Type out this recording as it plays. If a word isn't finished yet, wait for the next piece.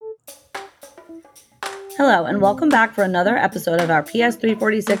Hello, and welcome back for another episode of our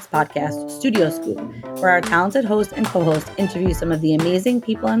PS346 podcast, Studio Scoop, where our talented host and co-host interview some of the amazing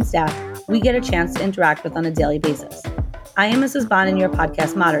people and staff we get a chance to interact with on a daily basis. I am Mrs. Bonin, your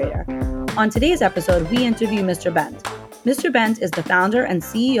podcast moderator. On today's episode, we interview Mr. Bent. Mr. Bent is the founder and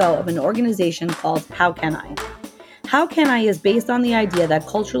CEO of an organization called How Can I? How Can I is based on the idea that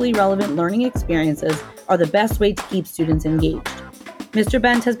culturally relevant learning experiences are the best way to keep students engaged. Mr.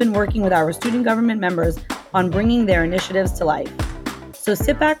 Bent has been working with our student government members on bringing their initiatives to life. So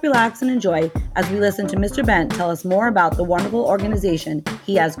sit back, relax, and enjoy as we listen to Mr. Bent tell us more about the wonderful organization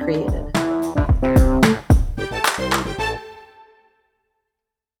he has created.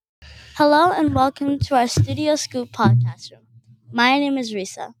 Hello and welcome to our Studio Scoop podcast room. My name is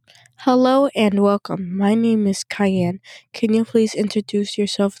Risa. Hello and welcome. My name is Cayenne. Can you please introduce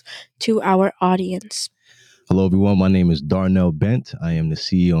yourself to our audience? Hello, everyone. My name is Darnell Bent. I am the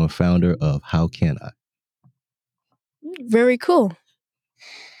CEO and founder of How Can I? Very cool.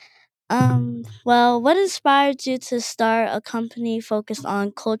 Well, what inspired you to start a company focused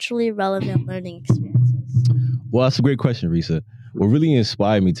on culturally relevant learning experiences? Well, that's a great question, Risa. What really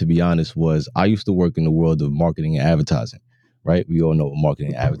inspired me, to be honest, was I used to work in the world of marketing and advertising, right? We all know what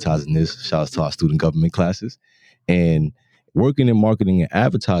marketing and advertising is. Shout out to our student government classes. And working in marketing and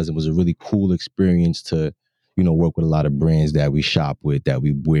advertising was a really cool experience to, work with a lot of brands that we shop with, that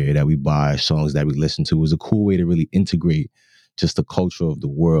we wear, that we buy, songs that we listen to. It was a cool way to really integrate just the culture of the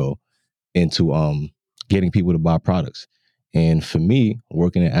world into getting people to buy products. And for me,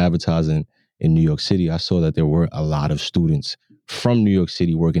 working in advertising in New York City, I saw that there were a lot of students from New York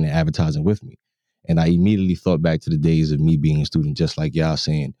City working in advertising with me. And I immediately thought back to the days of me being a student, just like y'all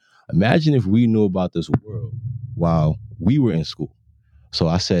saying, imagine if we knew about this world while we were in school. So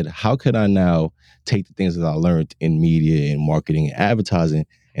I said, how could I now take the things that I learned in media and marketing and advertising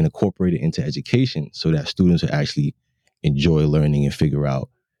and incorporate it into education so that students would actually enjoy learning and figure out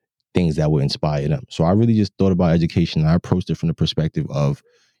things that would inspire them. So I really just thought about education and I approached it from the perspective of,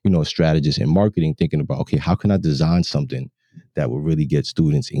 a strategist in marketing, thinking about, okay, how can I design something that will really get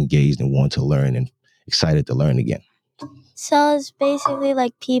students engaged and want to learn and excited to learn again? So it's basically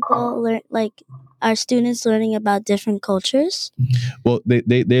like people learn, like our students learning about different cultures. Well,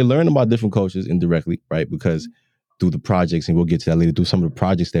 they learn about different cultures indirectly, right? Because through the projects, and we'll get to that later, through some of the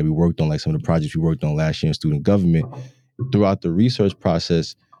projects that we worked on, like some of the projects we worked on last year in student government, throughout the research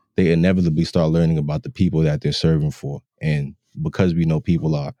process, they inevitably start learning about the people that they're serving for. And because we know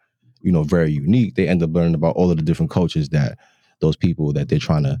people are, very unique, they end up learning about all of the different cultures that those people that they're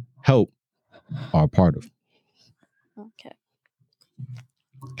trying to help are a part of. Okay.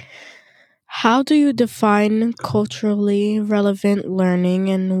 How do you define culturally relevant learning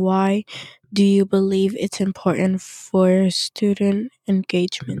and why do you believe it's important for student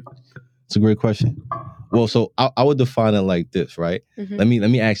engagement? It's a great question. Well, so I would define it like this, right? Mm-hmm. Let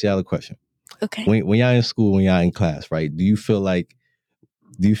me ask y'all a question. Okay. When y'all in school, when y'all in class, right? Do you feel all right,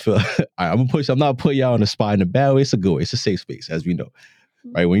 I'm not putting y'all on the spot in a bad way. It's a good way. It's a safe space, as we know.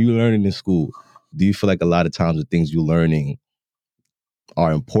 Right? When you're learning in school, do you feel like a lot of times the things you're learning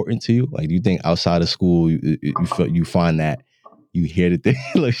are important to you? Like, do you think outside of school you find that you hear the thing?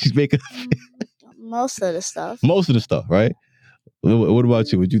 Like, she's making Most of the stuff. most of the stuff, right? What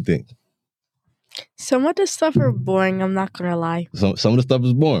about you? What do you think? Some of the stuff are boring, I'm not gonna lie. Some of the stuff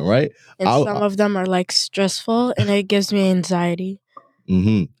is boring, right? And some of them are like stressful and it gives me anxiety.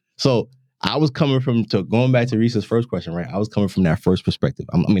 Mm-hmm. So I was coming going back to Risa's first question, right? I was coming from that first perspective.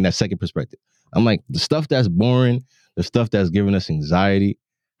 That second perspective. I'm like, the stuff that's boring, the stuff that's giving us anxiety,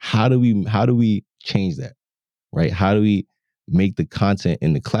 how do we change that? Right? How do we make the content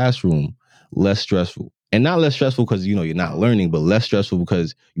in the classroom less stressful? And not less stressful because you're not learning, but less stressful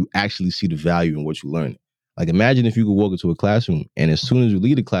because you actually see the value in what you learn. Like, imagine if you could walk into a classroom and as soon as you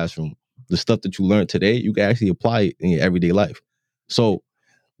leave the classroom, the stuff that you learned today, you can actually apply it in your everyday life. So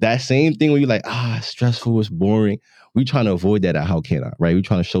that same thing where you're like, stressful, it's boring. We're trying to avoid that at How Can I, right? We're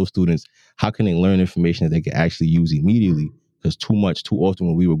trying to show students how can they learn information that they can actually use immediately. Because too often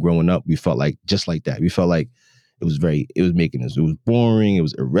when we were growing up, we felt like just like that. We felt like it was making us, it was boring, it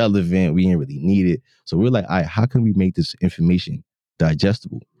was irrelevant, we didn't really need it. So we're like, all right, how can we make this information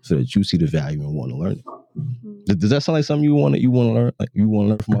digestible so that you see the value and want to learn it? Does that sound like something you want to learn? Like you want to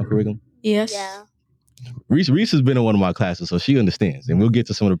learn from our curriculum? Yes. Yeah. Reese has been in one of my classes, so she understands, and we'll get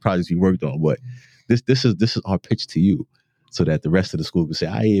to some of the projects we worked on. But this is our pitch to you, so that the rest of the school can say,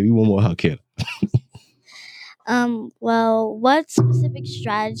 yeah, we want more How Can I?" Well, what specific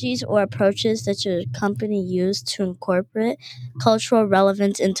strategies or approaches does your company use to incorporate cultural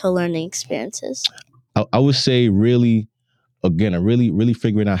relevance into learning experiences? I would say really again, really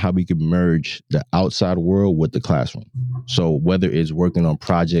figuring out how we can merge the outside world with the classroom. So whether it's working on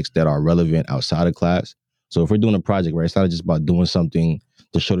projects that are relevant outside of class. So if we're doing a project, right, it's not just about doing something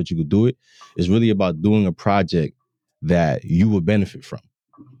to show that you could do it. It's really about doing a project that you would benefit from,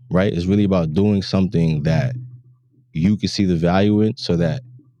 right? It's really about doing something that you can see the value in so that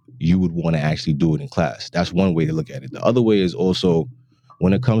you would want to actually do it in class. That's one way to look at it. The other way is also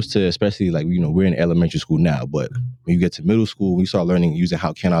when it comes to, especially like, we're in elementary school now, but when you get to middle school, when you start learning using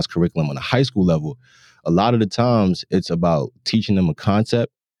How Can I's curriculum on a high school level, a lot of the times it's about teaching them a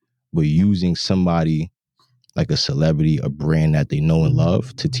concept, but using somebody like a celebrity, a brand that they know and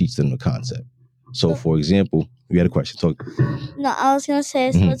love to teach them the concept. So for example, you had a question. Talk. No, I was gonna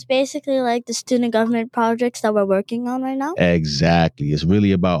say, so it's basically like the student government projects that we're working on right now. Exactly. It's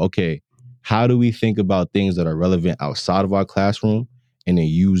really about, okay, how do we think about things that are relevant outside of our classroom and then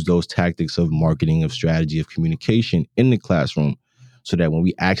use those tactics of marketing, of strategy, of communication in the classroom so that when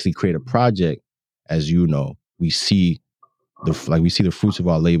we actually create a project, as you know, we see the fruits of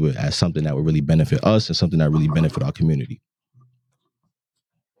our labor as something that will really benefit us and something that really benefit our community.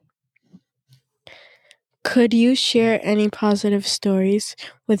 Could you share any positive stories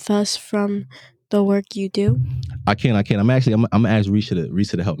with us from the work you do? I can. I'm gonna ask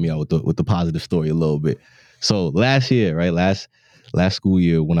Risa to help me out with the positive story a little bit. So last year, right, last school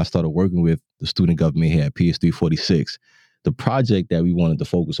year, when I started working with the student government here at PS346, the project that we wanted to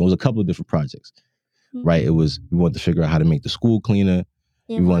focus on was a couple of different projects, right? It was, we wanted to figure out how to make the school cleaner.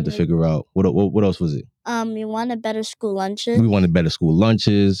 We wanted to figure out what else was it? We wanted better school lunches. We wanted better school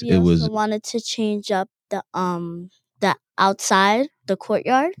lunches. We also wanted to change up the outside, the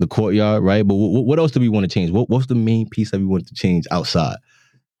courtyard. The courtyard, right? But what else do we want to change? What's the main piece that we wanted to change outside?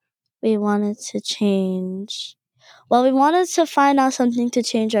 We wanted to change. Well, we wanted to find out something to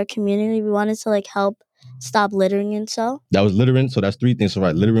change our community. We wanted to like help stop littering and so. That was littering. So that's three things. So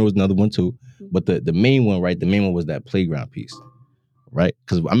right, littering was another one too. But the main one, right? The main one was that playground piece, right?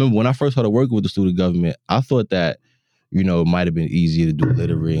 Because I remember when I first started working with the student government, I thought that, it might have been easier to do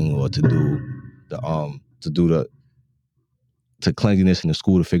littering or to do the cleanliness in the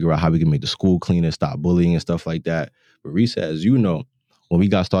school, to figure out how we can make the school cleaner, stop bullying and stuff like that. But Risa, as you know, when we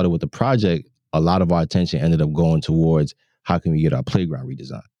got started with the project, a lot of our attention ended up going towards how can we get our playground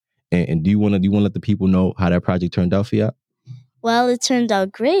redesigned. And do you want to let the people know how that project turned out for you? Well, it turned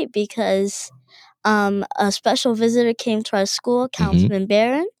out great because a special visitor came to our school, Councilman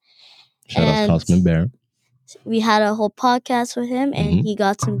Barron. Shout out to Councilman Barron. We had a whole podcast with him, and he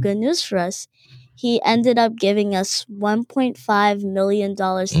got some good news for us. He ended up giving us $1.5 million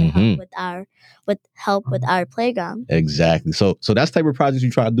to help with our playground. Exactly. So that's the type of projects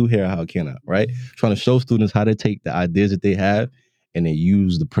you try to do here at How Can I, right? Trying to show students how to take the ideas that they have and then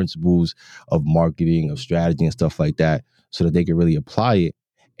use the principles of marketing, of strategy and stuff like that so that they can really apply it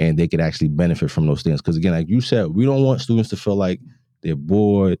and they can actually benefit from those things. Because again, like you said, we don't want students to feel like they're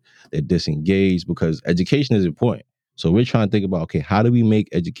bored, they're disengaged, because education is important. So we're trying to think about, okay, how do we make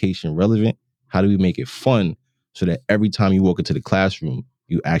education relevant? How do we make it fun so that every time you walk into the classroom,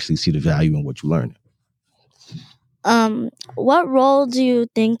 you actually see the value in what you learn? What role do you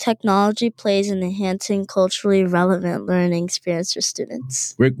think technology plays in enhancing culturally relevant learning experience for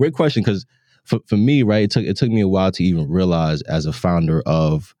students? Great question, because for me, right, it took me a while to even realize as a founder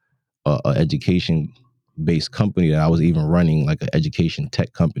of an education-based company that I was even running like an education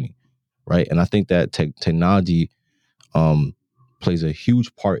tech company, right? And I think that technology plays a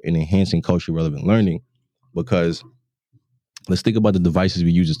huge part in enhancing culturally relevant learning, because let's think about the devices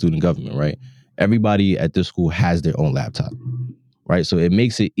we use in student government, right? Everybody at this school has their own laptop, right? So it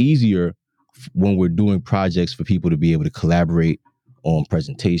makes it easier when we're doing projects for people to be able to collaborate on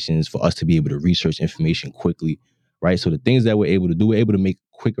presentations, for us to be able to research information quickly, right? So the things that we're able to do, we're able to make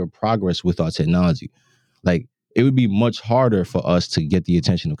quicker progress with our technology. Like, it would be much harder for us to get the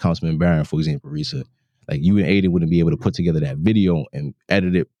attention of Councilman Barron, for example, Risa. Like, you and Aiden wouldn't be able to put together that video and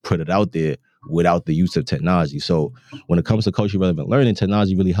edit it, put it out there without the use of technology. So when it comes to culturally relevant learning,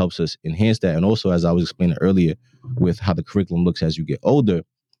 technology really helps us enhance that. And also, as I was explaining earlier, with how the curriculum looks as you get older,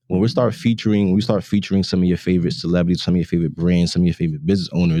 when we start featuring some of your favorite celebrities, some of your favorite brands, some of your favorite business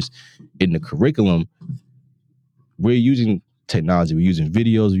owners in the curriculum, we're using technology. We're using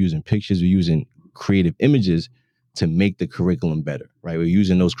videos, we're using pictures, we're using creative images to make the curriculum better, right? We're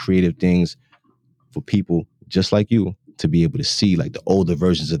using those creative things for people just like you to be able to see like the older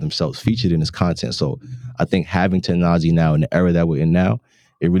versions of themselves featured in this content. So I think having technology now in the era that we're in now,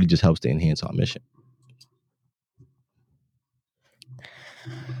 it really just helps to enhance our mission.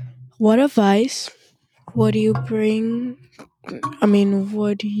 What advice would you bring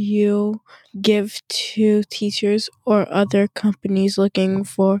would you give to teachers or other companies looking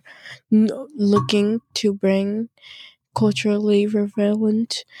to bring culturally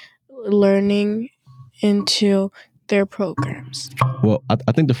relevant learning into their programs? Well,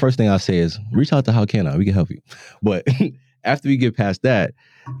 I think the first thing I say is reach out to How Can I? We can help you. But after we get past that,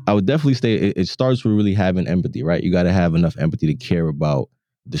 I would definitely say it starts with really having empathy, right? You got to have enough empathy to care about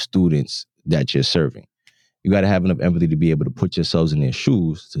the students that you're serving. You got to have enough empathy to be able to put yourselves in their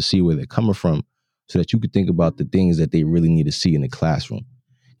shoes to see where they're coming from so that you could think about the things that they really need to see in the classroom.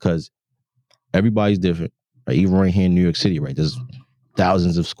 Because everybody's different, right? Even right here in New York City, right? There's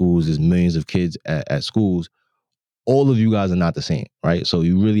thousands of schools, there's millions of kids at schools. All of you guys are not the same, right? So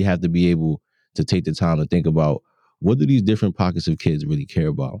you really have to be able to take the time to think about what do these different pockets of kids really care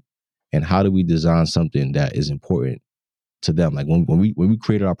about, and how do we design something that is important to them? Like when we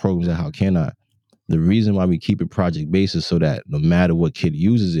created our programs at How Can I, the reason why we keep it project based is so that no matter what kid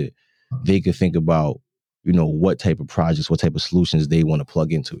uses it, they could think about, what type of projects, what type of solutions they want to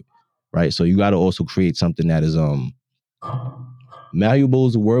plug into it, right? So you got to also create something that is malleable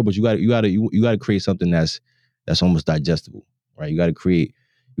is the word, but you got to create something that's almost digestible, right? You got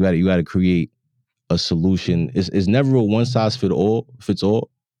to create a solution. It's never a one size fits all.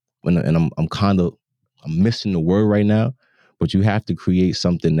 And I'm missing the word right now, but you have to create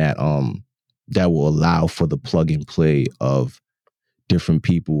something that will allow for the plug and play of different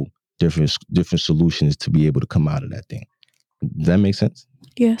people, different solutions to be able to come out of that thing. Does that make sense?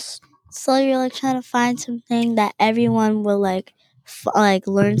 Yes. So you're like trying to find something that everyone will like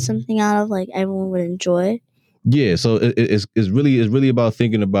learn something out of, like everyone would enjoy. Yeah, so it's really about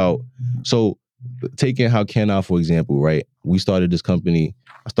thinking about, so taking How Can I, for example, right? We started this company.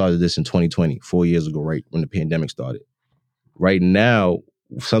 I started this in 2020, 4 years ago, right when the pandemic started. Right now,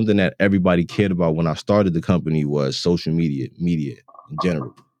 something that everybody cared about when I started the company was social media in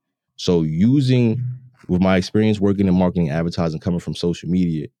general. So with my experience working in marketing and advertising coming from social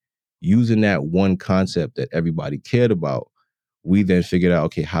media, using that one concept that everybody cared about, we then figured out,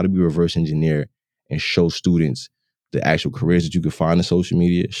 okay, how do we reverse engineer and show students the actual careers that you could find in social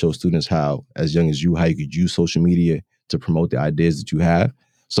media, show students how, as young as you, how you could use social media to promote the ideas that you have.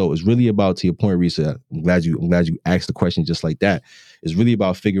 So it's really about, to your point, Risa, I'm glad you asked the question just like that. It's really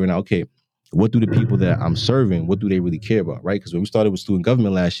about figuring out, okay, what do the people that I'm serving, what do they really care about, right? Because when we started with student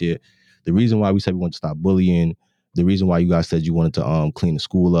government last year, the reason why we said we wanted to stop bullying, the reason why you guys said you wanted to clean the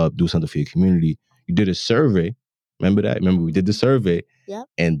school up, do something for your community, you did a survey. Remember that? Remember we did the survey? Yep.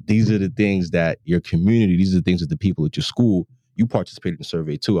 And these are the things that your community, these are the things that the people at your school, you participated in the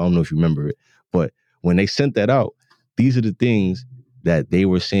survey too. I don't know if you remember it, but when they sent that out, these are the things that they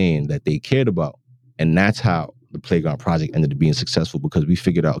were saying that they cared about. And that's how the Playground Project ended up being successful, because we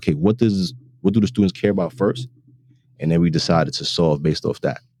figured out, okay, what do the students care about first? And then we decided to solve based off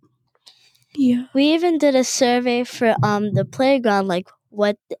that. Yeah. We even did a survey for the playground, like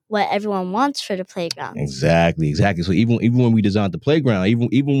what everyone wants for the playground. Exactly. So even when we designed the playground,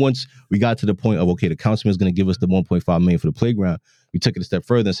 even once we got to the point of, okay, the councilman is going to give us the $1.5 million for the playground, we took it a step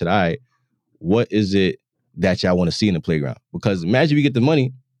further and said, all right, what is it that y'all want to see in the playground? Because imagine we get the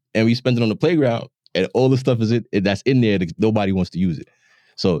money and we spend it on the playground and all the stuff that's in there that nobody wants to use it.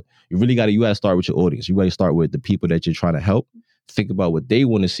 So you got to start with your audience. You got to start with the people that you're trying to help. Think about what they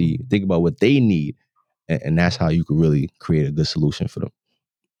want to see. Think about what they need. And that's how you can really create a good solution for them.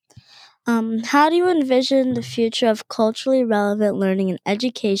 How do you envision the future of culturally relevant learning and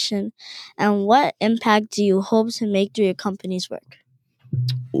education, and what impact do you hope to make through your company's work?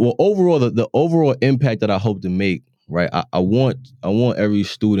 Well, overall, the overall impact that I hope to make, right? I want every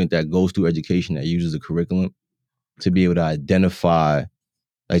student that goes through education that uses the curriculum to be able to identify,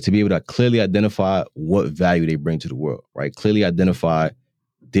 to be able to clearly identify what value they bring to the world, right? Clearly identify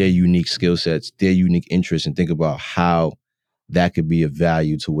their unique skill sets, their unique interests, and think about how that could be of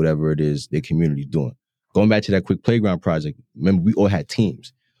value to whatever it is their community is doing. Going back to that quick playground project, remember we all had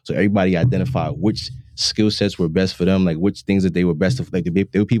teams. So everybody identified which skill sets were best for them, like which things that they were best of. Like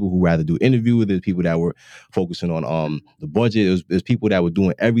there were people who rather do interview, there's people that were focusing on the budget. There's people that were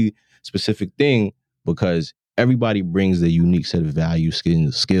doing every specific thing, because everybody brings their unique set of values,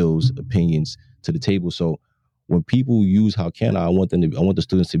 skills, opinions to the table. So when people use How Can I want the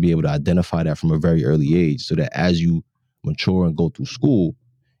students to be able to identify that from a very early age, so that as you mature and go through school,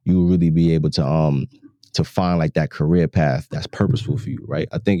 you will really be able to find like that career path that's purposeful for you, right?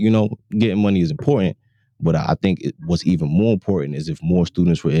 I think, getting money is important, but I think what's even more important is if more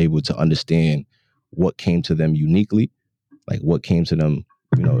students were able to understand what came to them uniquely, like what came to them,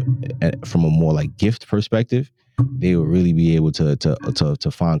 from a more like gift perspective, they will really be able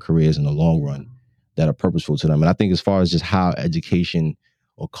to find careers in the long run that are purposeful to them. And I think as far as just how education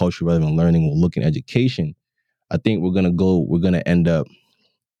or culturally relevant learning will look in education, I think we're going to end up,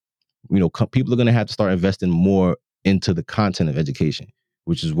 people are going to have to start investing more into the content of education,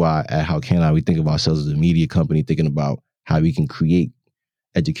 which is why at How Can I, we think of ourselves as a media company, thinking about how we can create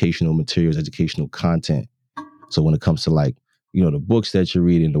educational materials, educational content. So when it comes to the books that you're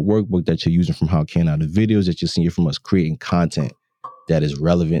reading, the workbook that you're using from How Can I, the videos that you're seeing from us, creating content that is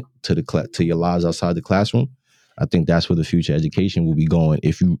relevant to your lives outside the classroom, I think that's where the future education will be going.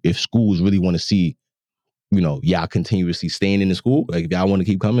 If schools really want to see, y'all continuously staying in the school, like if y'all want to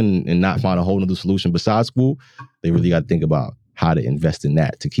keep coming and not find a whole other solution besides school, they really got to think about how to invest in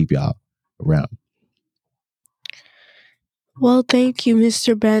that to keep y'all around. Well, thank you,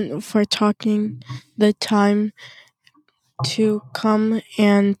 Mr. Bent, for taking the time to come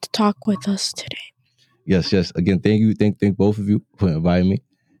and talk with us today. Yes. Again, thank you. Thank both of you for inviting me.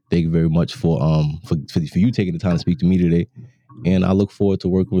 Thank you very much for you taking the time to speak to me today. And I look forward to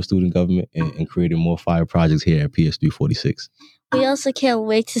working with student government and creating more fire projects here at PS346. We also can't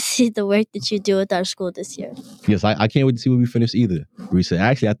wait to see the work that you do with our school this year. Yes, I can't wait to see when we finish either, Risa.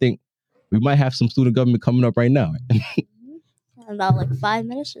 Actually, I think we might have some student government coming up right now. In about 5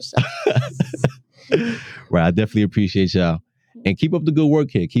 minutes or so. Right. I definitely appreciate y'all. And keep up the good work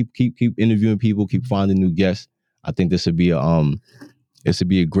here. Keep interviewing people, keep finding new guests. I think this would be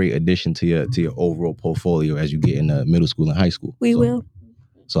a great addition to your overall portfolio as you get into middle school and high school. We will.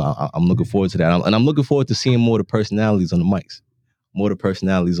 So I'm looking forward to that. And I'm looking forward to seeing more of the personalities on the mics, more of the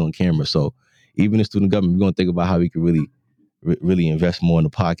personalities on camera. So even in student government, we're going to think about how we can really invest more in the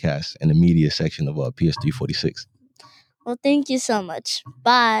podcast and the media section of PS346. Well, thank you so much.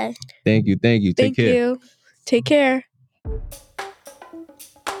 Bye. Thank you. Take care. Thank you. Take care.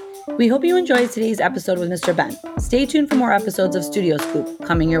 We hope you enjoyed today's episode with Mr. Ben. Stay tuned for more episodes of Studio Scoop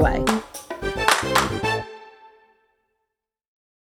coming your way.